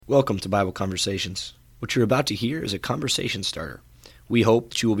Welcome to Bible Conversations. What you're about to hear is a conversation starter. We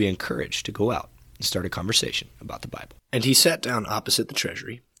hope that you will be encouraged to go out and start a conversation about the Bible. And he sat down opposite the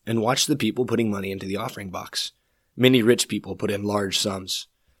treasury and watched the people putting money into the offering box. Many rich people put in large sums.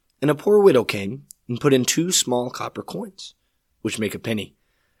 And a poor widow came and put in 2 small copper coins, which make a penny.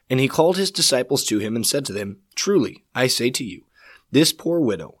 And he called his disciples to him and said to them, "Truly, I say to you, this poor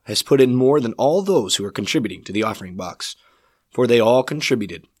widow has put in more than all those who are contributing to the offering box. For they all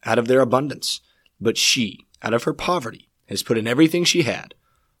contributed out of their abundance, but she, out of her poverty, has put in everything she had,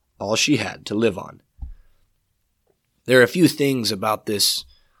 all she had to live on." There are a few things about this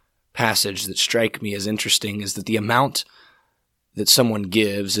passage that strike me as interesting, is that the amount that someone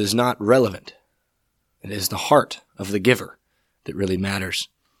gives is not relevant. It is the heart of the giver that really matters.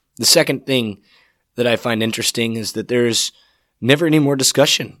 The second thing that I find interesting is that there's never any more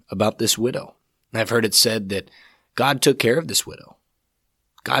discussion about this widow. I've heard it said that God took care of this widow.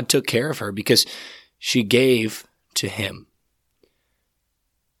 God took care of her because she gave to him.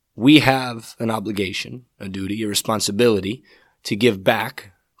 We have an obligation, a duty, a responsibility to give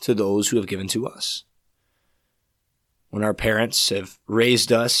back to those who have given to us. When our parents have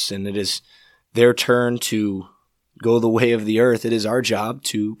raised us and it is their turn to go the way of the earth, it is our job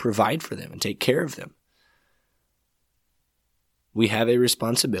to provide for them and take care of them. We have a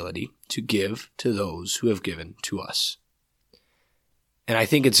responsibility to give to those who have given to us. And I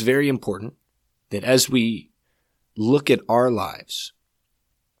think it's very important that as we look at our lives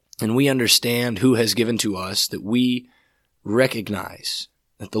and we understand who has given to us, that we recognize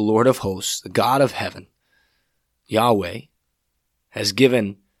that the Lord of hosts, the God of heaven, Yahweh, has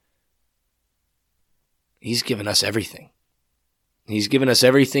given us everything. He's given us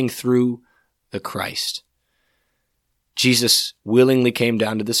everything through the Christ. Jesus willingly came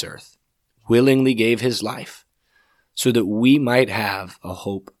down to this earth, willingly gave his life so that we might have a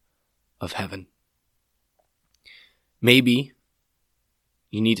hope of heaven. Maybe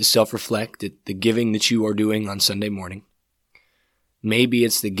you need to self-reflect at the giving that you are doing on Sunday morning. Maybe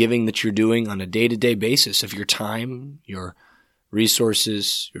it's the giving that you're doing on a day-to-day basis of your time, your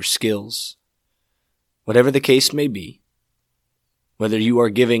resources, your skills. Whatever the case may be, whether you are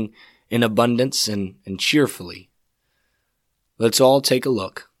giving in abundance and cheerfully, let's all take a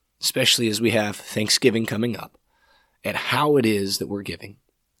look, especially as we have Thanksgiving coming up, at how it is that we're giving,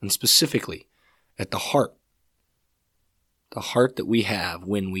 and specifically at the heart that we have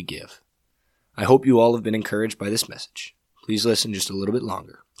when we give. I hope you all have been encouraged by this message. Please listen just a little bit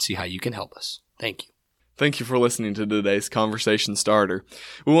longer, see how you can help us. Thank you. Thank you for listening to today's Conversation Starter.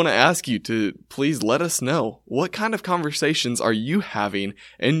 We want to ask you to please let us know, what kind of conversations are you having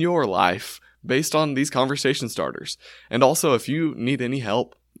in your life based on these conversation starters? And also, if you need any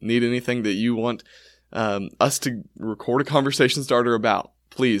help, need anything that you want us to record a conversation starter about,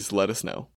 please let us know.